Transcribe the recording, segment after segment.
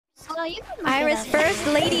No, you can Irys first,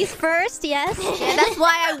 ladies first, yes. Yeah, that's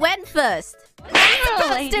why I went first. What's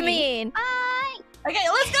supposed to mean? Okay,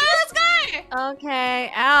 let's go, let's go!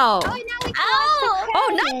 Okay, ow. Oh, now we Oh,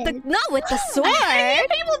 not with the sword.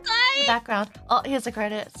 People die! Background. Oh, here's the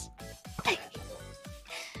credits.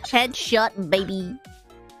 Headshot, baby.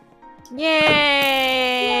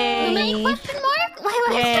 Yay! Question mark? Why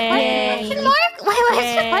would I Yay. question mark? Why would I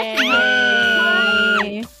question mark?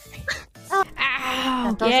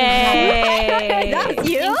 Ow. Yay! That was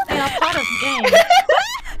you? They are part of the game.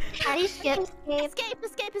 How do you skip?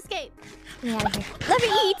 Escape. Yeah, here. Let me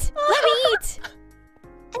eat. Let me eat.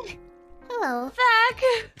 Hello. Back!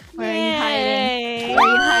 Where are you hiding? Yay. Where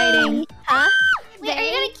are you hiding? Huh? Wait, are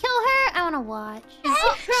you gonna kill her? I wanna watch.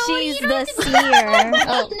 She's the seer.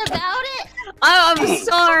 Something about it? Oh, I'm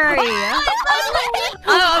sorry.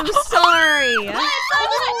 Oh, I'm sorry.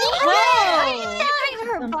 Whoa!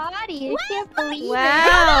 Her body. I can't believe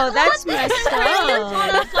Wow, that's messed Just up.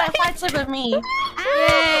 wanna fight with me.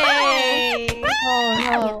 Yay! Oh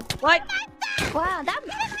no. What? it. Wow, that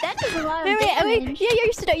is a lot of Wait. damage. Yeah,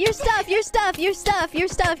 your stuff. Here, your stuff. Your stuff. Ow!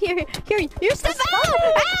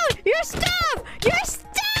 Your stuff.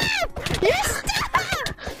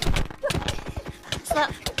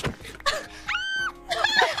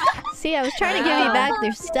 See, I was trying to give you back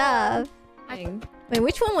their stuff. Wait,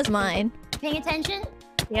 which one was mine? Paying attention?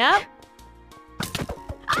 Yep.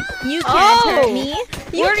 You can't hurt me.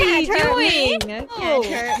 What are you can't hurt me. doing? You can't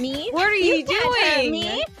hurt me. What are you can't hurt doing?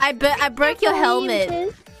 me. I broke your helmet.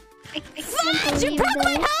 I can't You believe broke my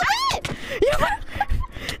this. helmet!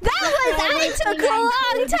 I took a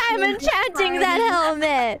long time enchanting that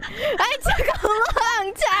helmet! I took a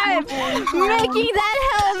long time making that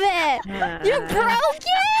helmet! You broke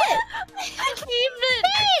it! Keep it!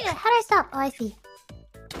 Hey, how do I stop? Oh, I see.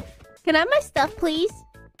 Can I have my stuff, please?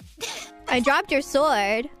 I dropped your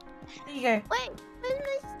sword. There you go. Wait, where's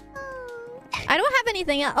my stuff? I don't have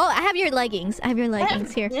anything else. Oh, I have your leggings. I have your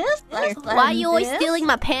leggings here. This? Why are you always stealing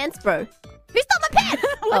my pants, bro? Who stole my pants?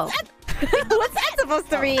 Oh. What's that supposed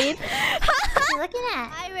to mean? What are you looking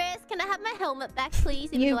at? Iris, can I have my helmet back,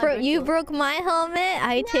 please? You broke my helmet.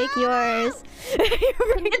 I take yours.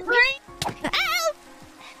 Ow!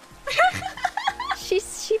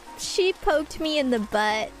 She poked me in the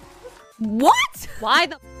butt. What? Why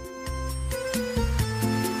the